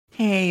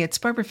Hey, it's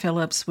Barbara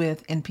Phillips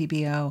with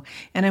NPBO,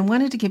 and I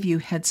wanted to give you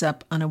a heads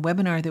up on a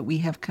webinar that we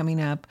have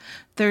coming up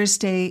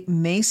Thursday,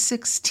 May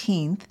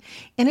 16th,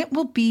 and it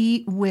will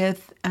be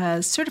with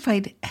a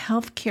certified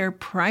healthcare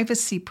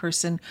privacy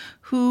person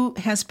who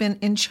has been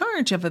in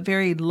charge of a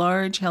very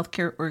large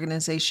healthcare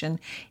organization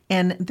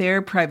and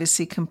their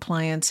privacy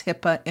compliance,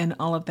 HIPAA, and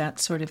all of that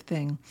sort of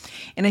thing.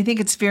 And I think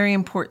it's very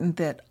important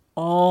that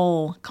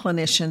all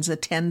clinicians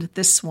attend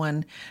this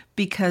one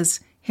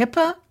because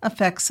HIPAA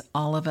affects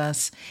all of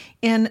us.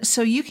 And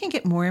so you can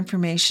get more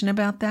information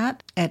about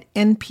that at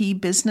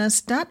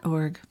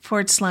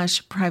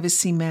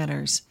npbusiness.org/privacy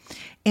matters.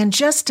 And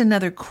just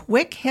another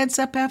quick heads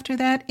up after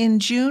that, in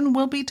June,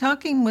 we'll be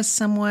talking with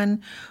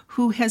someone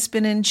who has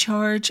been in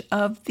charge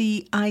of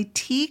the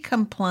IT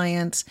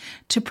compliance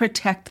to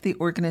protect the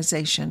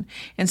organization.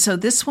 And so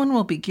this one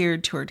will be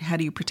geared toward how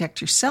do you protect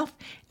yourself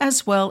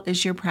as well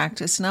as your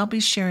practice. And I'll be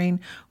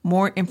sharing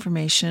more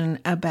information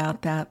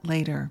about that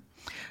later.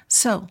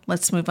 So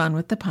let's move on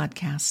with the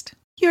podcast.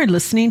 You're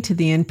listening to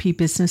the NP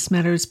Business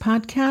Matters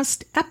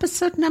podcast,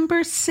 episode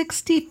number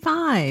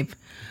 65.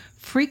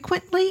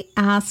 Frequently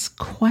asked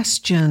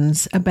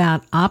questions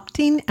about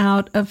opting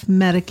out of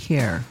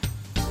Medicare.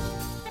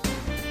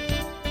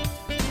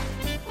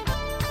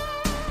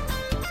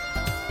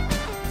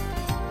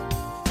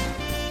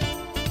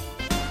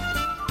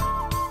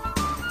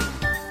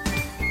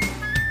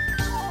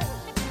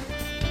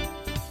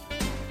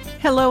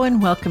 Hello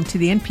and welcome to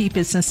the NP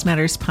Business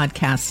Matters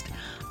podcast.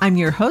 I'm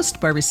your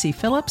host, Barbara C.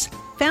 Phillips,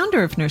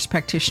 founder of Nurse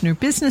Practitioner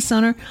Business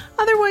Owner,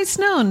 otherwise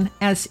known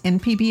as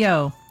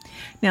NPBO.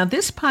 Now,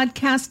 this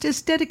podcast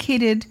is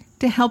dedicated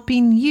to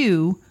helping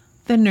you,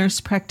 the nurse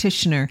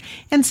practitioner.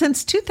 And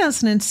since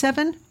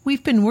 2007,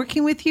 we've been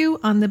working with you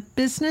on the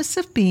business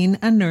of being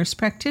a nurse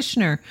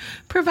practitioner,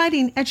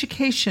 providing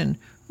education,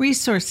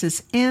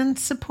 resources, and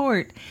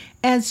support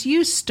as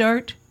you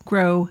start,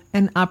 grow,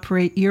 and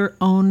operate your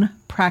own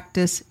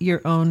practice,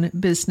 your own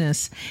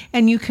business.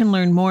 And you can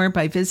learn more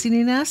by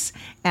visiting us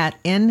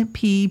at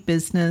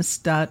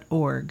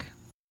npbusiness.org.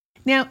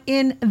 Now,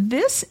 in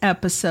this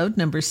episode,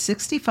 number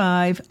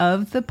 65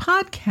 of the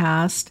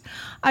podcast,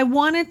 I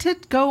wanted to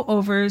go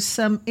over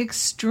some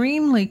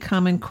extremely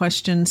common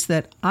questions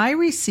that I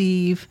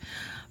receive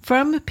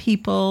from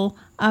people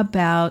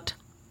about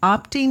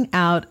opting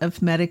out of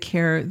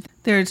Medicare.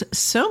 There's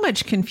so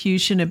much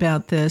confusion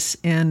about this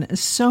and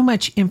so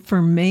much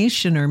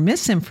information or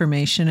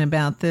misinformation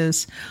about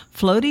this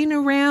floating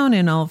around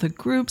in all the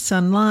groups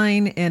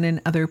online and in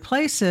other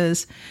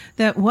places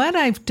that what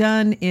I've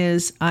done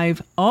is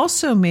I've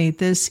also made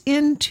this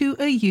into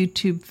a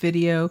YouTube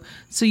video.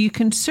 So you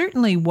can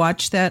certainly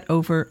watch that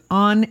over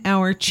on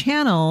our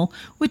channel,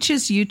 which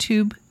is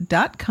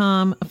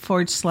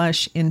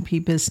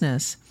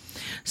youtube.com/NPbusiness.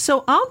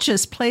 So I'll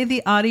just play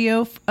the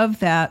audio of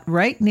that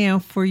right now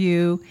for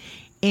you.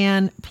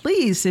 And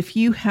please, if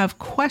you have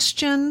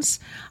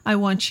questions, I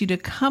want you to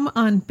come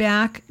on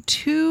back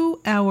to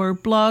our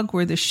blog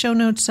where the show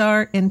notes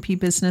are,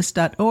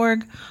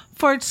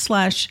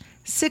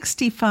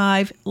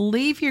 npbusiness.org/65.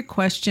 Leave your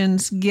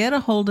questions, get a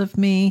hold of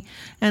me,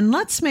 and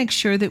let's make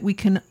sure that we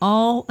can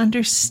all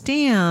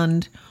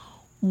understand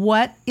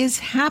what is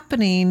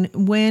happening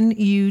when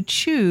you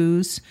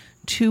choose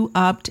to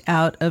opt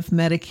out of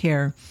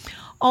Medicare.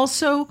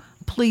 Also,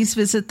 please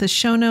visit the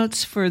show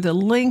notes for the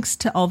links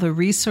to all the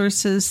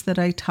resources that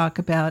I talk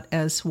about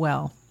as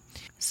well.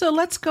 So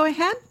let's go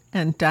ahead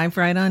and dive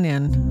right on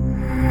in.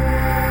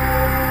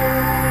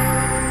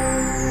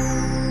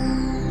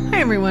 Hi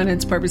everyone,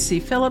 it's Barbara C.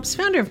 Phillips,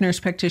 founder of Nurse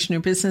Practitioner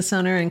Business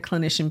Owner and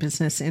Clinician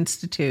Business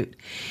Institute.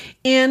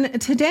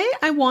 And today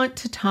I want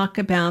to talk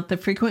about the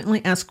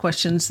frequently asked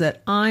questions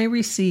that I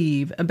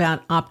receive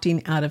about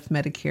opting out of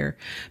Medicare,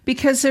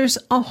 because there's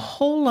a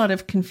whole lot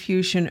of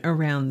confusion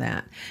around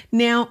that.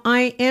 Now,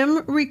 I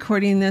am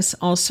recording this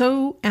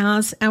also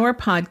as our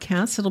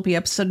podcast. It'll be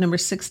episode number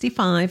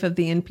 65 of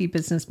the NP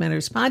Business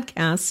Matters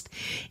podcast.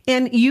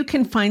 And you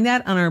can find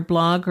that on our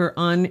blog or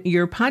on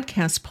your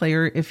podcast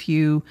player if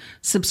you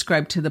subscribe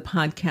to the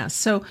podcast.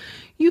 So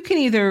you can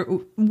either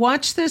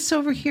watch this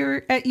over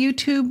here at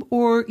YouTube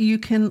or you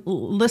can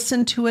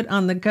listen to it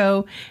on the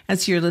go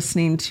as you're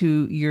listening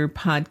to your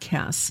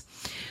podcasts.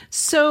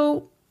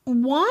 So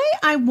why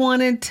I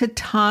wanted to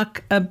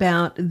talk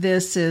about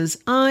this is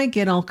I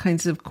get all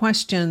kinds of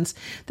questions.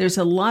 There's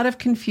a lot of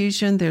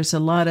confusion. There's a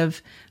lot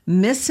of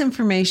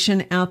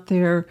misinformation out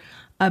there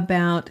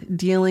about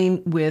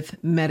dealing with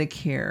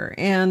Medicare.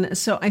 And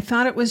so I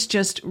thought it was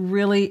just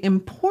really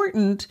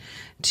important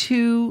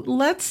to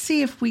let's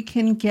see if we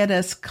can get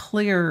us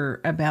clearer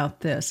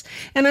about this.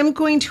 And I'm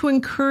going to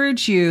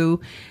encourage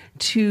you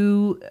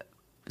to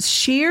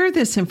share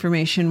this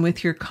information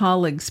with your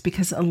colleagues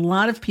because a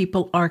lot of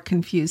people are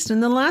confused.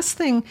 And the last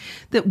thing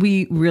that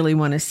we really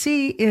want to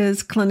see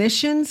is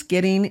clinicians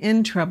getting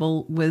in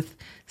trouble with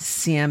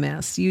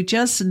CMS. You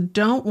just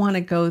don't want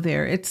to go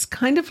there. It's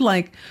kind of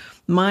like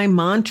my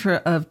mantra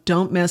of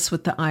don't mess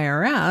with the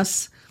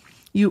IRS.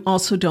 You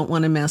also don't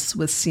want to mess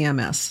with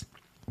CMS.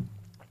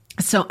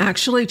 So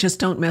actually just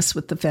don't mess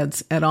with the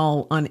feds at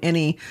all on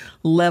any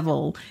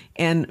level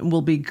and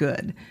we'll be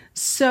good.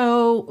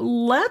 So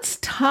let's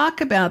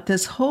talk about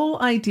this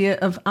whole idea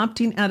of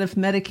opting out of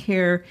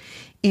Medicare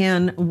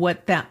and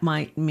what that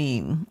might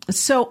mean.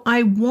 So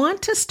I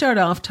want to start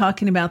off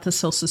talking about the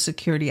Social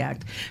Security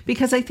Act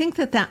because I think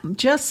that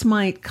just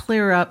might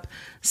clear up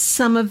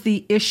some of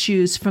the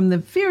issues from the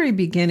very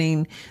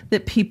beginning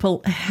that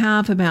people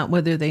have about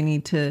whether they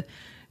need to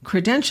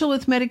credential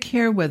with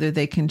Medicare, whether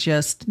they can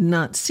just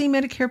not see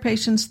Medicare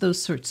patients, those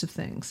sorts of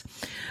things.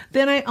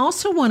 Then I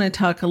also want to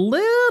talk a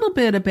little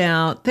bit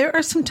about there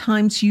are some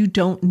times you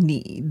don't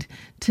need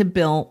to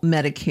bill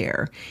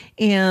Medicare.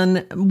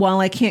 And while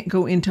I can't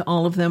go into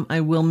all of them,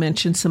 I will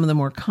mention some of the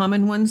more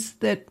common ones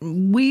that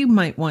we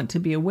might want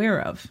to be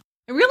aware of.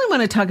 I really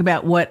want to talk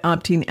about what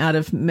opting out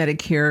of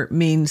Medicare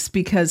means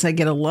because I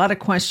get a lot of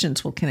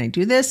questions. Well, can I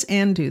do this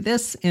and do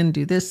this and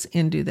do this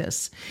and do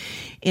this?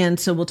 And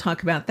so we'll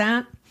talk about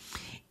that.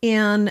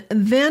 And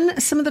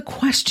then some of the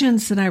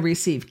questions that I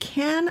receive.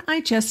 Can I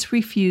just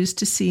refuse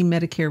to see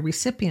Medicare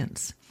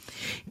recipients?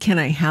 Can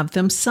I have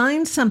them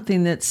sign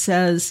something that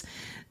says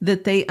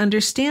that they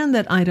understand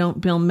that I don't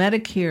bill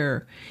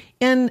Medicare?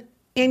 And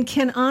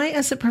can I,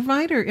 as a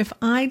provider, if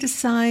I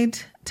decide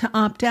to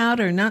opt out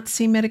or not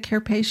see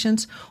Medicare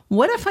patients,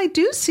 what if I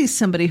do see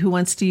somebody who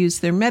wants to use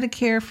their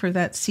Medicare for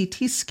that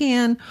CT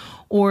scan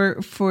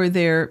or for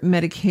their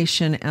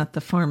medication at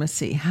the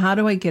pharmacy? How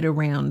do I get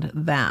around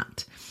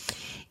that?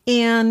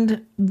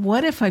 And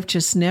what if I've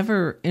just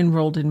never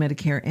enrolled in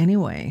Medicare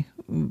anyway?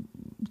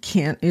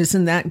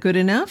 Isn't that good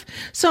enough?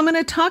 So I'm going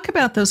to talk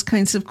about those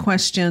kinds of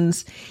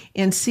questions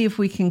and see if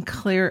we can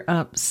clear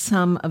up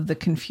some of the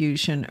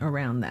confusion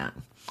around that.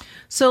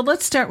 So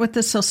let's start with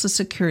the Social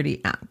Security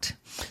Act.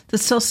 The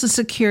Social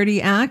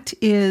Security Act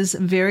is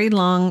very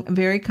long,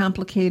 very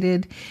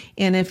complicated,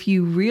 and if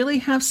you really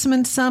have some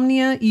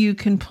insomnia, you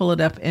can pull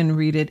it up and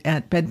read it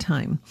at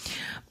bedtime.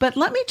 But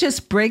let me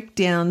just break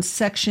down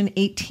Section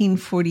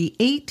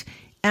 1848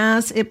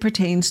 as it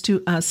pertains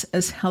to us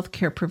as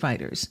healthcare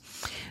providers.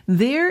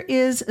 There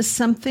is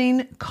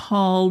something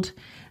called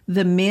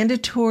the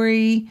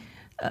mandatory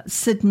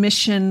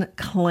submission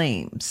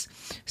claims.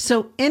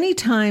 So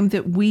anytime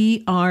that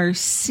we are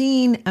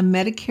seeing a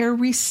Medicare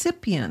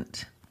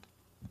recipient,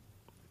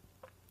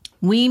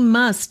 we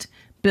must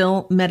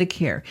bill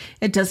Medicare.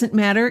 It doesn't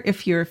matter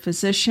if you're a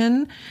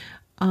physician,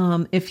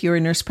 if you're a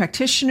nurse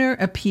practitioner,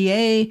 a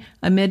PA,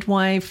 a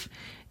midwife,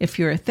 if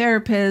you're a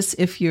therapist,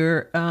 if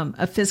you're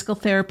a physical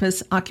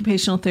therapist,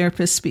 occupational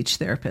therapist, speech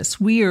therapist.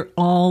 We are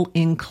all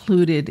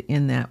included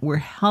in that. We're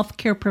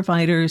healthcare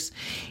providers,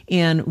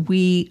 and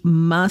we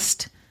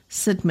must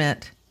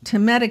submit to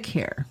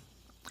Medicare.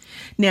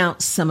 Now,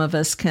 some of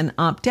us can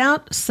opt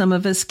out, some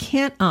of us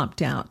can't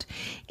opt out.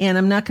 And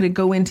I'm not going to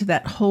go into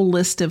that whole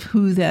list of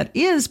who that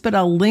is, but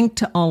I'll link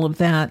to all of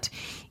that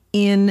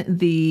in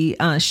the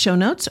show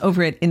notes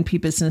over at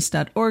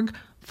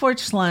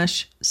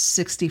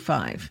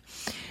npbusiness.org/65.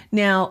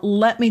 Now,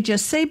 let me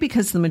just say,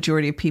 because the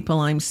majority of people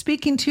I'm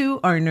speaking to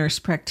are nurse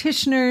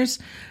practitioners,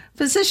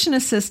 physician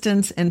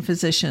assistants, and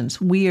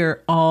physicians. We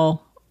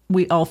all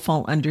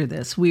fall under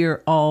this. We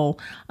are all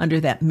under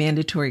that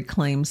mandatory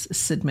claims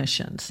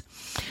submissions.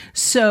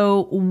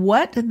 So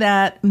what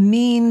that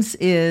means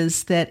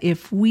is that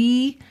if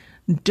we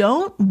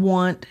don't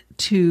want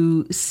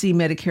to see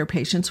Medicare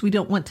patients, we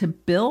don't want to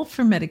bill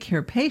for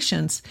Medicare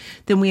patients,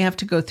 then we have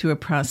to go through a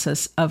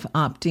process of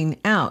opting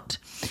out.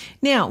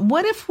 Now,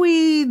 what if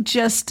we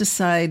just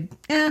decide,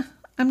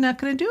 I'm not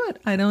going to do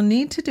it. I don't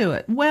need to do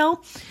it.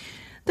 Well,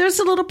 there's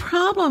a little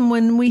problem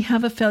when we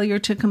have a failure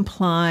to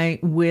comply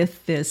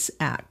with this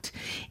act.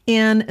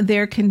 And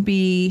there can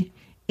be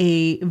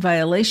a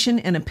violation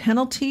and a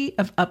penalty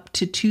of up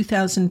to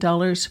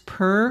 $2,000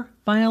 per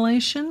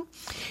violation.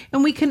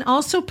 And we can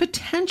also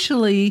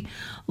potentially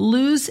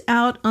lose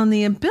out on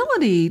the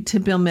ability to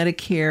bill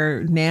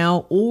Medicare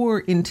now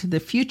or into the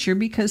future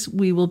because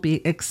we will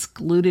be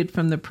excluded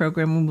from the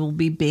program and will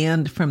be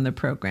banned from the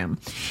program.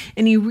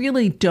 And you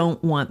really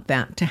don't want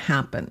that to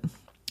happen.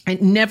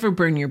 And never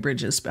burn your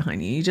bridges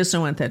behind you. You just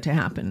don't want that to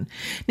happen.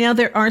 Now,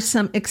 there are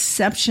some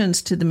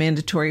exceptions to the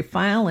mandatory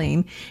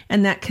filing,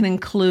 and that can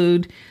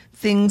include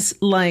things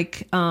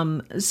like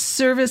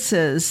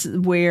services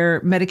where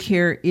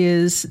Medicare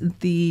is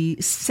the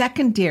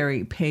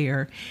secondary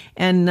payer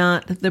and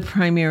not the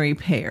primary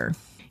payer.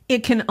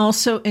 It can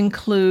also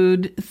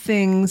include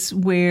things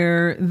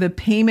where the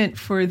payment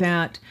for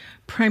that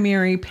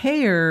primary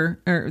payer,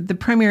 or the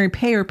primary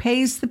payer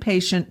pays the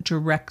patient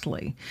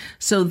directly.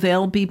 So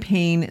they'll be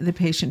paying the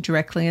patient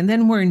directly. And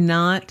then we're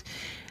not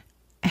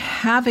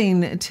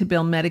having to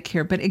bill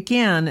Medicare. But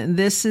again,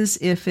 this is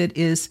if it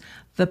is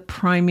the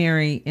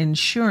primary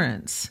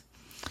insurance.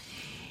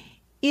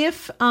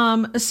 If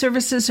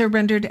services are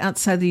rendered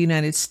outside the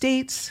United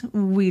States,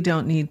 we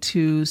don't need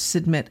to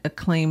submit a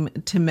claim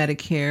to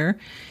Medicare.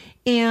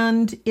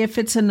 And if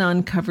it's a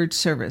non-covered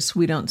service,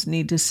 we don't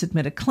need to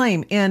submit a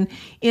claim. And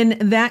in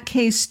that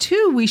case,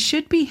 too, we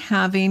should be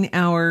having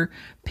our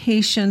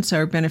patients,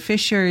 our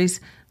beneficiaries,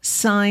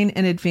 sign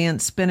an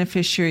advance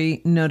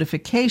beneficiary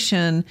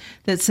notification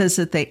that says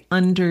that they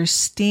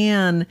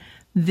understand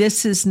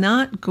this is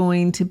not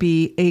going to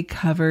be a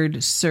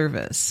covered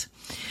service.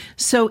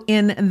 So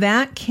in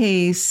that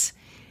case,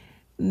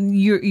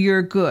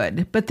 you're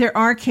good. But there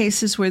are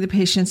cases where the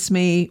patients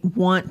may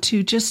want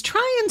to just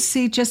try and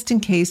see just in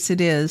case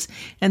it is,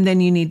 and then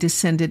you need to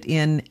send it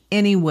in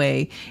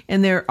anyway.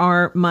 And there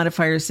are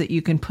modifiers that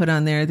you can put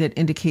on there that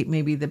indicate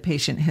maybe the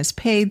patient has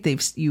paid.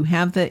 You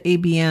have the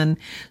ABN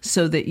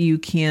so that you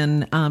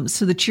can,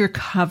 so that you're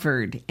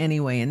covered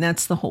anyway. And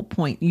that's the whole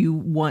point. You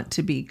want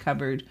to be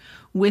covered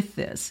with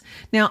this.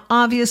 Now,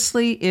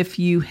 obviously, if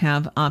you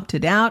have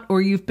opted out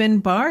or you've been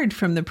barred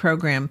from the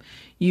program,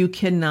 you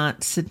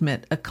cannot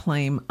submit a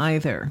claim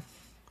either.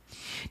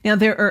 Now,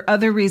 there are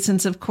other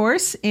reasons, of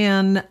course,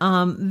 and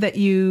that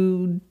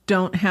you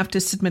don't have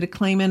to submit a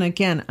claim. And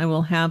again, I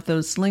will have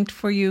those linked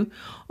for you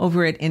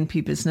over at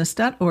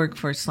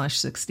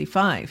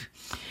npbusiness.org/65.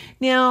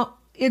 Now,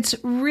 it's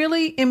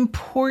really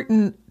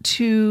important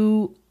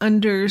to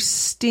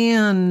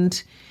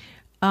understand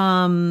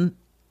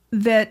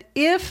that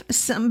if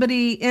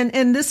somebody,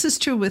 and this is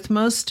true with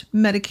most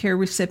Medicare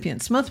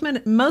recipients, most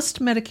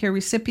Medicare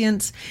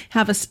recipients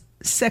have a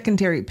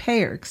secondary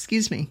payer,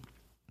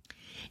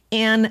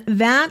 and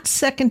that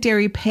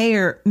secondary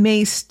payer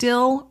may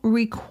still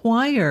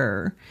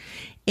require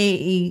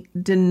a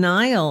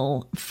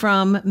denial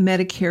from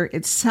Medicare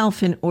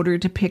itself in order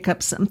to pick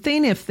up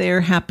something if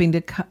they're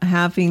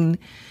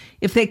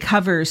if they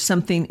cover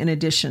something in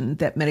addition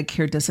that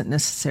Medicare doesn't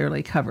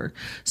necessarily cover.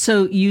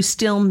 So you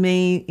still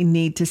may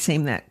need to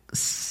send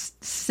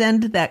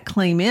that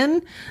claim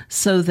in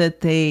so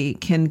that they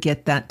can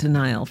get that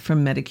denial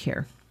from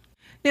Medicare.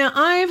 Now,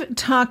 I've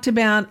talked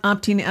about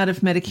opting out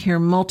of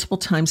Medicare multiple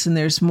times, and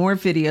there's more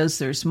videos,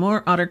 there's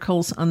more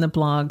articles on the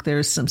blog,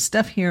 there's some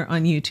stuff here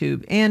on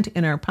YouTube and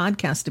in our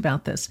podcast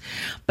about this.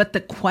 But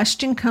the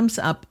question comes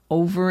up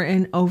over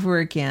and over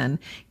again,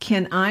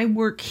 can I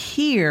work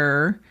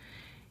here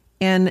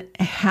and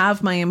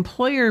have my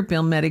employer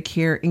bill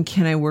Medicare, and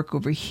can I work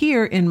over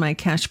here in my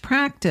cash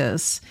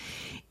practice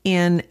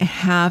and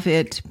have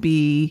it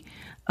be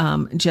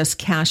just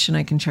cash and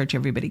I can charge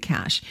everybody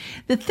cash?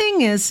 The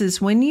thing is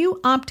when you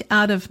opt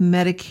out of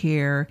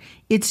Medicare,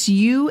 it's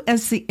you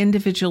as the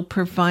individual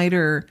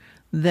provider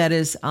that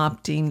is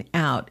opting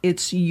out.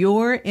 It's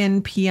your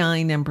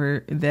NPI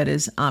number that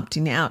is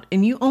opting out,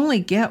 and you only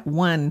get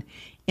one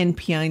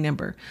NPI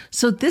number.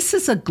 So this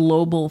is a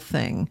global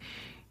thing.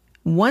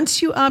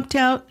 Once you opt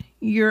out,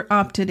 you're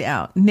opted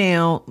out.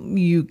 Now,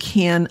 you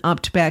can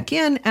opt back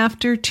in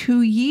after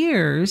 2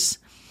 years,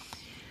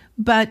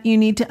 but you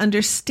need to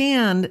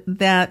understand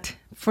that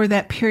for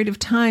that period of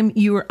time,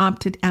 you were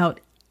opted out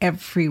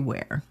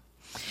everywhere.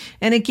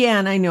 And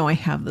again, I know I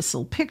have this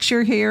little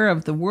picture here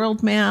of the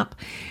world map,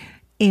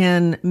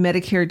 and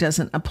Medicare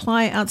doesn't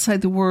apply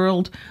outside the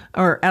world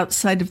or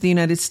outside of the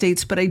United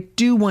States, but I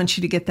do want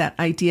you to get that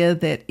idea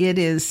that it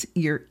is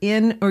you're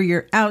in or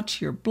you're out,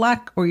 you're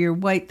black or you're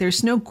white.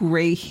 There's no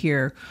gray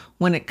here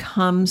when it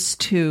comes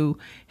to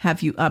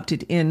have you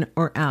opted in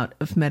or out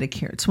of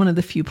Medicare. It's one of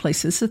the few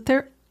places that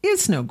there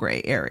is no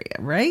gray area,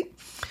 right?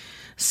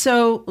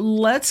 So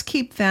let's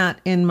keep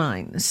that in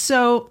mind.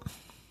 So,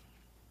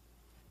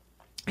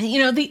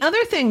 the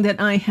other thing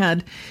that I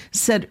had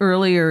said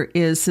earlier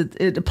is that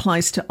it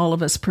applies to all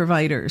of us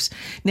providers.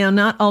 Now,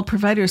 not all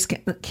providers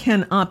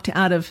can opt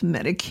out of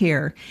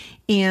Medicare,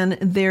 and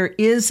there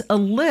is a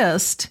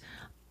list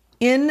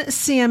in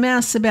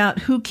CMS about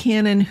who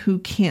can and who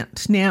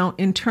can't. Now,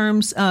 in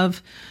terms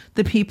of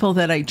the people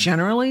that I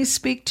generally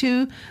speak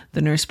to,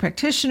 the nurse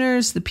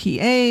practitioners, the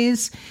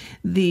PAs,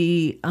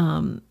 the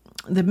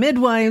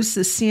midwives,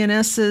 the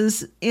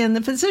CNSs, and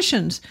the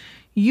physicians,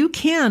 you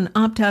can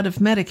opt out of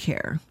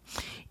Medicare.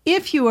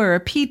 If you are a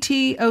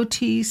PT,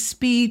 OT,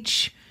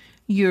 speech,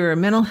 you're a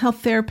mental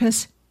health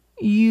therapist,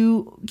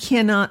 you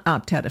cannot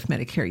opt out of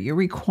Medicare. You're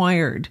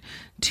required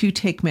to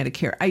take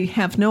Medicare. I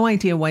have no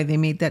idea why they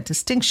made that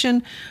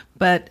distinction,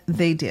 but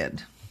they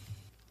did.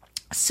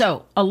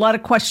 So, a lot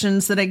of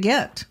questions that I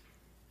get.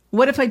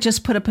 What if I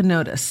just put up a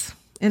notice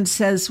and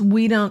says,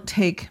 we don't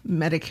take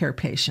Medicare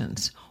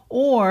patients?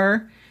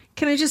 Or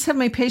can I just have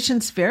my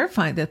patients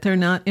verify that they're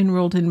not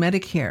enrolled in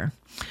Medicare?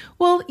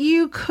 Well,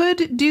 you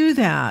could do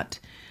that,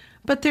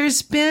 but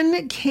there's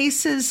been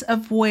cases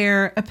of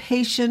where a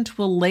patient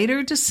will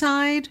later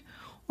decide,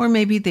 or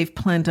maybe they've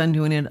planned on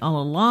doing it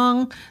all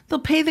along, they'll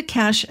pay the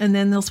cash and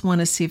then they'll want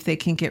to see if they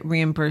can get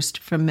reimbursed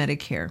from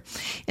Medicare.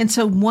 And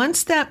so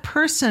once that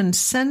person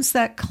sends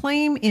that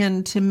claim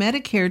in to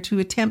Medicare to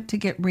attempt to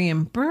get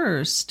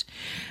reimbursed,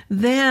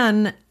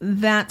 then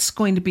that's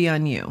going to be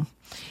on you.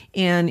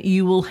 And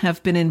you will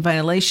have been in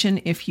violation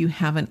if you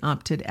haven't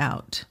opted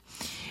out.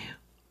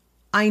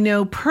 I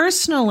know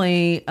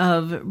personally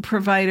of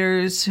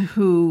providers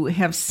who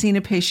have seen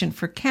a patient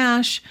for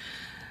cash.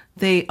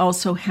 They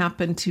also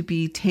happen to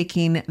be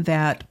taking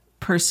that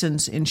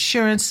person's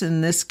insurance. In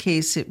this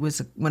case, it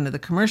was one of the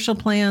commercial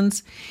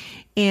plans.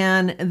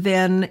 And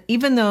then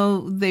even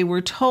though they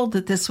were told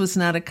that this was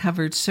not a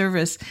covered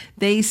service,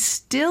 they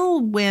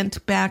still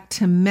went back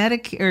to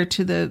Medicare,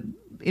 to the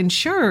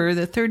insurer,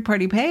 the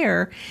third-party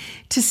payer,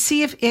 to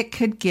see if it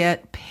could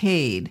get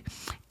paid.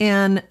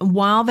 And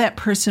while that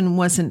person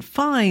wasn't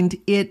fined,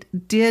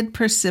 it did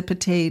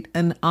precipitate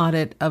an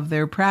audit of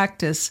their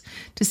practice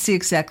to see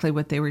exactly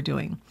what they were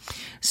doing.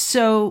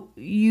 So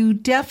you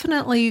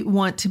definitely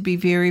want to be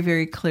very,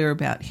 very clear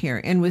about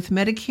here. And with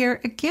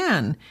Medicare,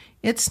 again,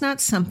 it's not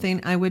something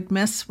I would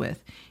mess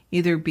with.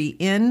 Either be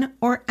in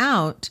or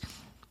out.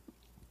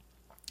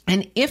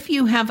 And if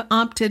you have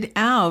opted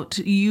out,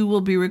 you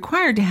will be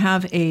required to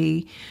have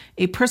a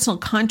personal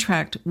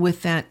contract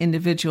with that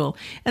individual.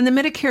 And the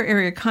Medicare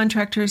area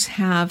contractors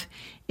have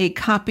a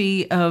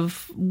copy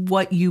of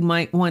what you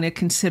might want to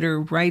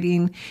consider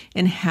writing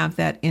and have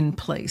that in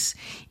place.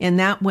 And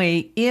that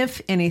way,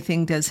 if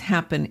anything does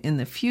happen in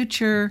the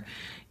future,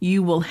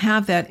 you will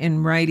have that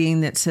in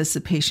writing that says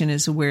the patient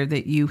is aware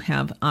that you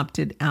have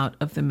opted out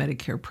of the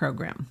Medicare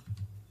program.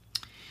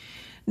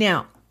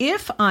 Now,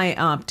 if I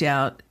opt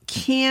out,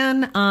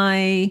 can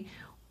I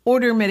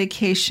order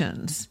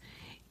medications?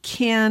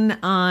 Can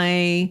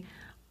I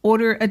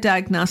order a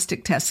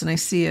diagnostic test? And I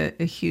see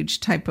a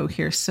huge typo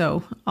here,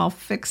 so I'll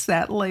fix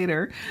that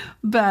later.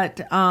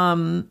 But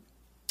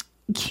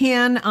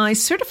can I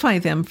certify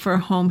them for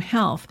home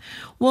health?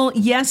 Well,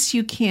 yes,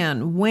 you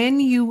can. When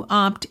you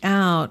opt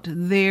out,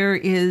 there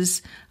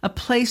is a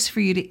place for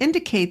you to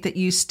indicate that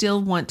you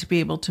still want to be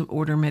able to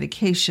order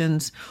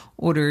medications,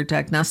 order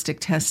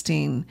diagnostic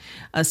testing,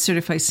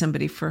 certify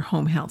somebody for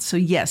home health. So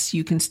yes,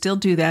 you can still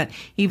do that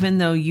even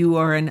though you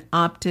are an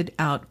opted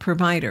out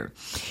provider.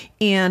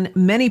 And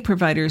many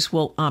providers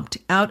will opt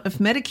out of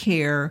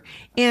Medicare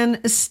and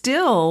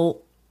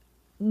still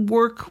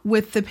work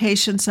with the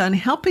patients on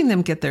helping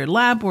them get their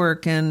lab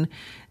work and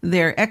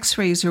their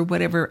x-rays or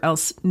whatever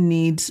else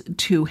needs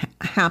to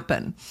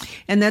happen.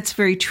 And that's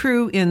very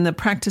true in the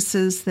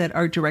practices that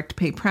are direct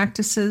pay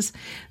practices.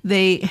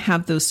 They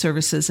have those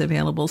services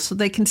available, so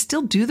they can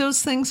still do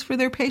those things for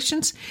their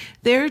patients.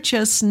 They're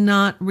just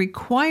not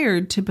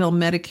required to bill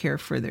Medicare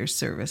for their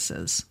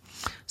services.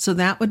 So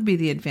that would be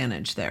the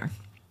advantage there.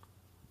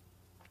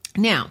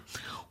 Now,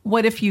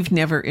 what if you've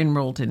never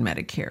enrolled in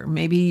Medicare?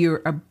 Maybe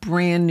you're a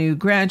brand new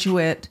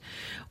graduate,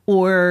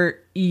 or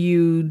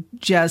you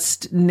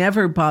just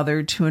never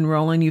bothered to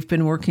enroll and you've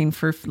been working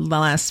for the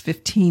last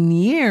 15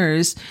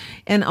 years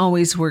and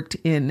always worked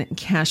in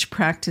cash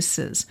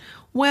practices.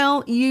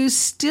 Well, you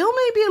still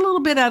may be a little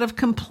bit out of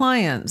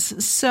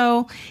compliance.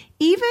 So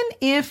even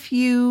if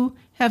you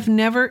have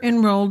never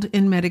enrolled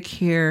in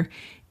Medicare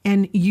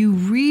and you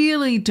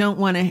really don't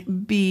want to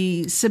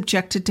be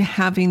subjected to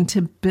having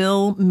to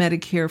bill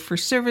Medicare for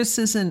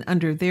services and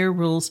under their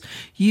rules,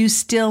 you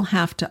still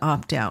have to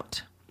opt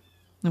out.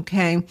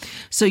 Okay,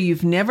 so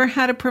you've never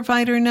had a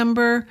provider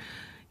number,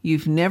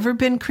 you've never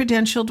been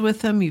credentialed with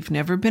them, you've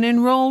never been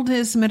enrolled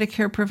as a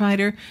Medicare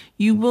provider,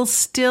 you will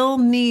still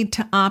need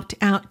to opt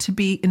out to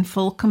be in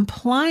full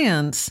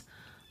compliance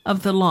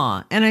of the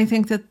law. And I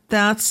think that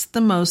that's the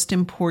most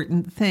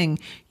important thing.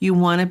 You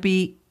want to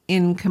be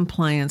in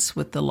compliance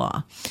with the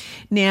law.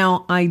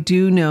 Now, I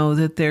do know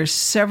that there's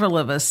several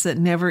of us that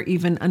never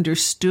even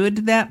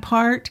understood that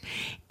part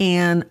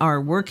and are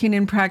working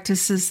in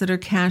practices that are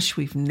cash.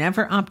 We've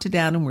never opted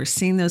out, and we're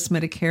seeing those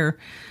Medicare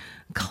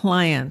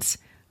clients.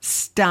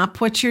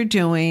 Stop what you're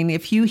doing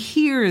if you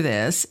hear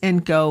this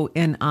and go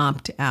and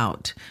opt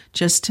out,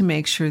 just to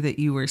make sure that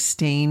you are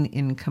staying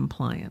in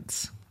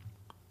compliance.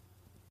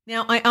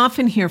 Now, I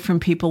often hear from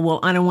people, well,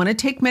 I don't want to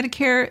take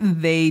Medicare.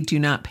 They do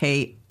not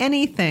pay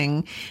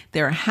anything.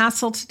 They're a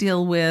hassle to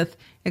deal with,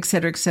 et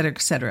cetera, et cetera, et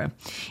cetera.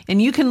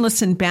 And you can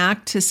listen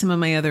back to some of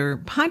my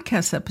other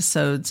podcast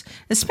episodes,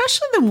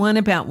 especially the one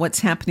about what's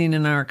happening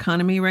in our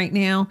economy right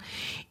now,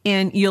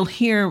 and you'll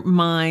hear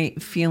my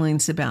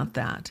feelings about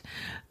that.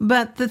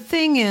 But the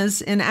thing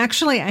is, and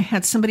actually I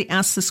had somebody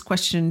ask this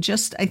question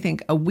just, I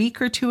think, a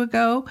week or two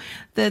ago,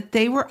 that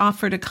they were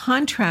offered a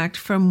contract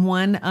from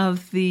one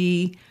of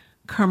the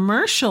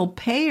commercial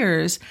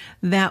payers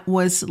that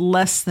was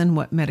less than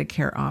what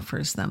Medicare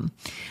offers them.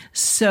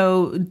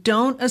 So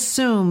don't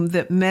assume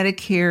that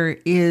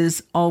Medicare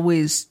is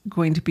always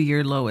going to be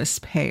your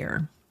lowest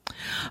payer.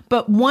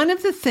 But one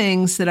of the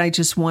things that I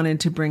just wanted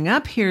to bring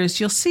up here is,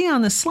 you'll see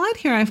on the slide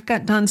here, I've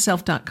got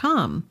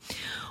DawnSelf.com.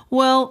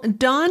 Well,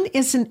 Dawn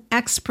is an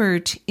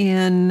expert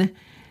in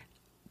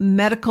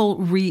medical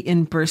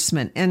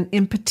reimbursement, and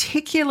in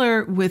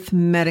particular with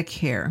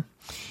Medicare.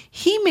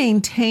 He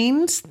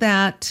maintains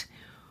that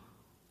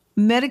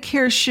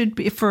Medicare should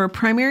be, for a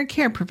primary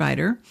care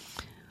provider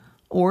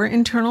or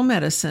internal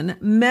medicine,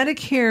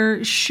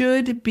 Medicare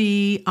should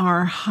be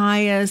our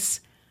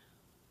highest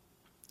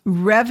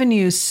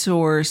revenue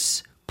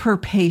source per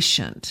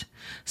patient.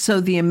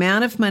 So the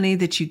amount of money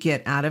that you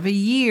get out of a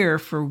year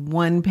for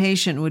one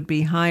patient would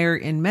be higher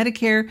in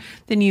Medicare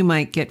than you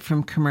might get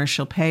from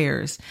commercial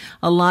payers.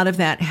 A lot of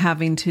that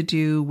having to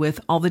do with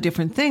all the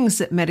different things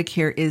that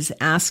Medicare is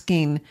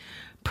asking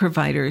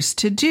providers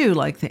to do,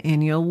 like the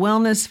annual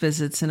wellness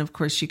visits. And of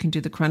course, you can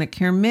do the chronic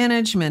care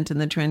management and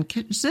the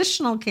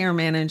transitional care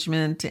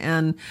management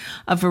and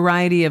a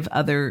variety of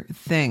other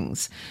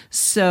things.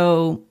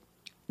 So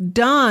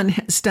Don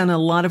has done a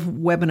lot of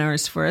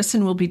webinars for us,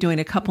 and we'll be doing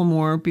a couple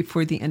more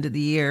before the end of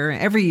the year.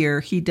 Every year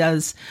he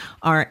does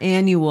our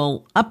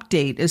annual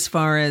update as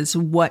far as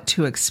what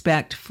to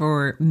expect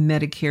for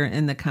Medicare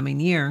in the coming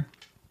year.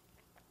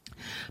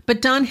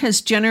 But Don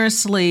has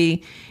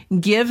generously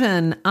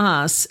given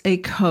us a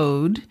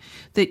code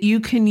that you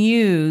can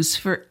use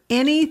for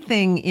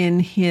anything in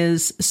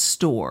his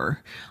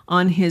store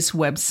on his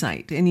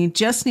website. And you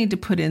just need to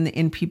put in the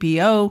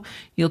NPBO.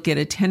 You'll get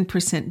a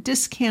 10%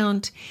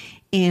 discount.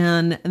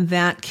 And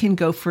that can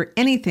go for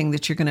anything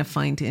that you're going to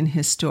find in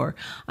his store.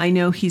 I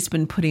know he's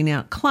been putting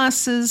out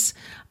classes,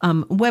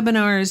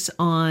 webinars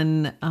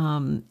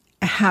on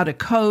how to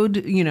code,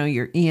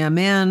 your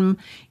ENM,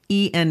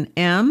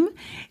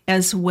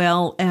 as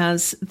well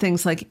as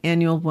things like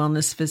annual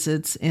wellness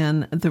visits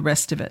and the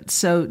rest of it.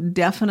 So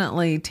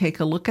definitely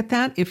take a look at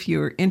that if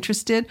you're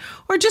interested,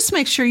 or just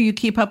make sure you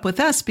keep up with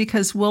us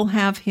because we'll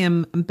have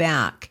him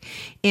back.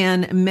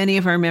 And many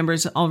of our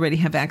members already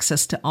have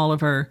access to all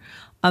of our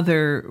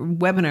other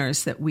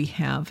webinars that we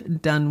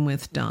have done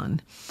with Don.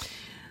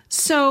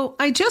 So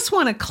I just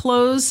want to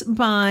close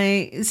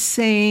by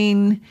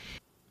saying,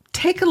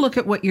 take a look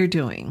at what you're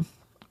doing.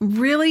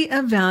 Really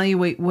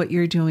evaluate what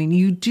you're doing.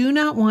 You do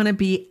not want to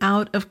be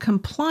out of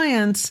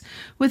compliance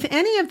with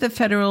any of the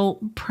federal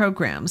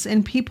programs,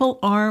 and people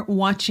are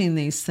watching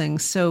these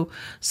things. So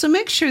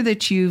make sure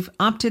that you've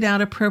opted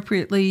out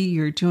appropriately.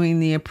 You're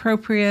doing the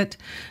appropriate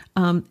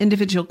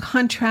individual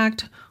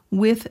contract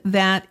with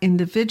that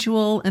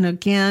individual. And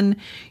again,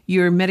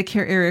 your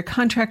Medicare area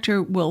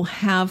contractor will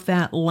have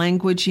that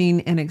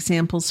languaging and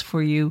examples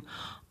for you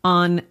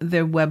on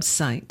their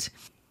website.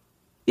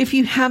 If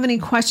you have any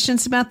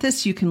questions about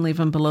this, you can leave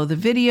them below the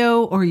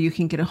video, or you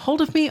can get a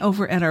hold of me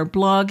over at our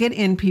blog at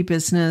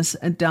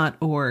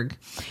npbusiness.org.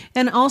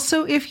 And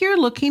also, if you're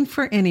looking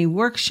for any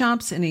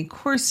workshops, any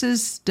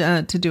courses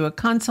to do a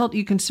consult,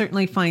 you can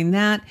certainly find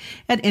that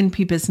at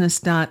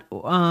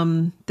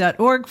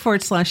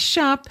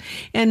npbusiness.org/shop.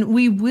 And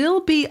we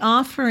will be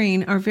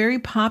offering our very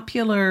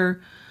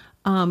popular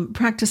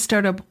Practice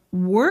Startup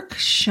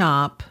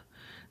workshop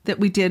that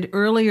we did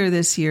earlier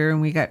this year, and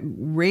we got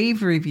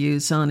rave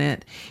reviews on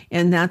it.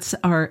 And that's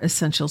our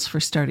essentials for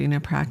starting a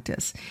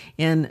practice.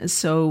 And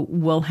so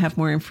we'll have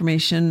more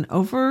information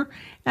over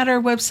at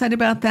our website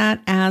about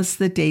that as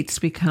the dates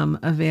become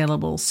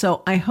available.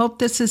 So I hope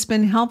this has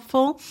been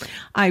helpful.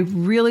 I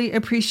really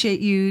appreciate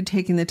you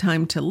taking the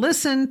time to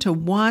listen, to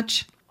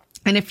watch.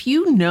 And if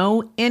you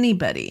know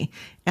anybody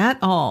at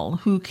all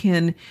who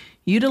can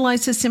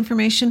utilize this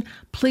information,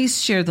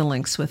 please share the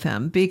links with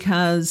them,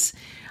 because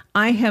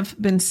I have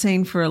been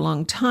saying for a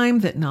long time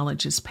that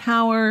knowledge is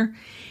power,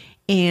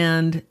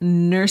 and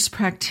nurse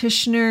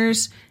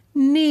practitioners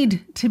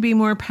need to be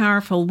more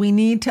powerful. We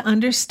need to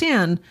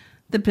understand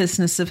the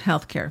business of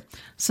healthcare.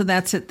 So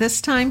that's it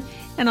this time,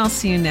 and I'll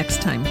see you next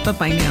time.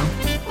 Bye-bye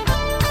now.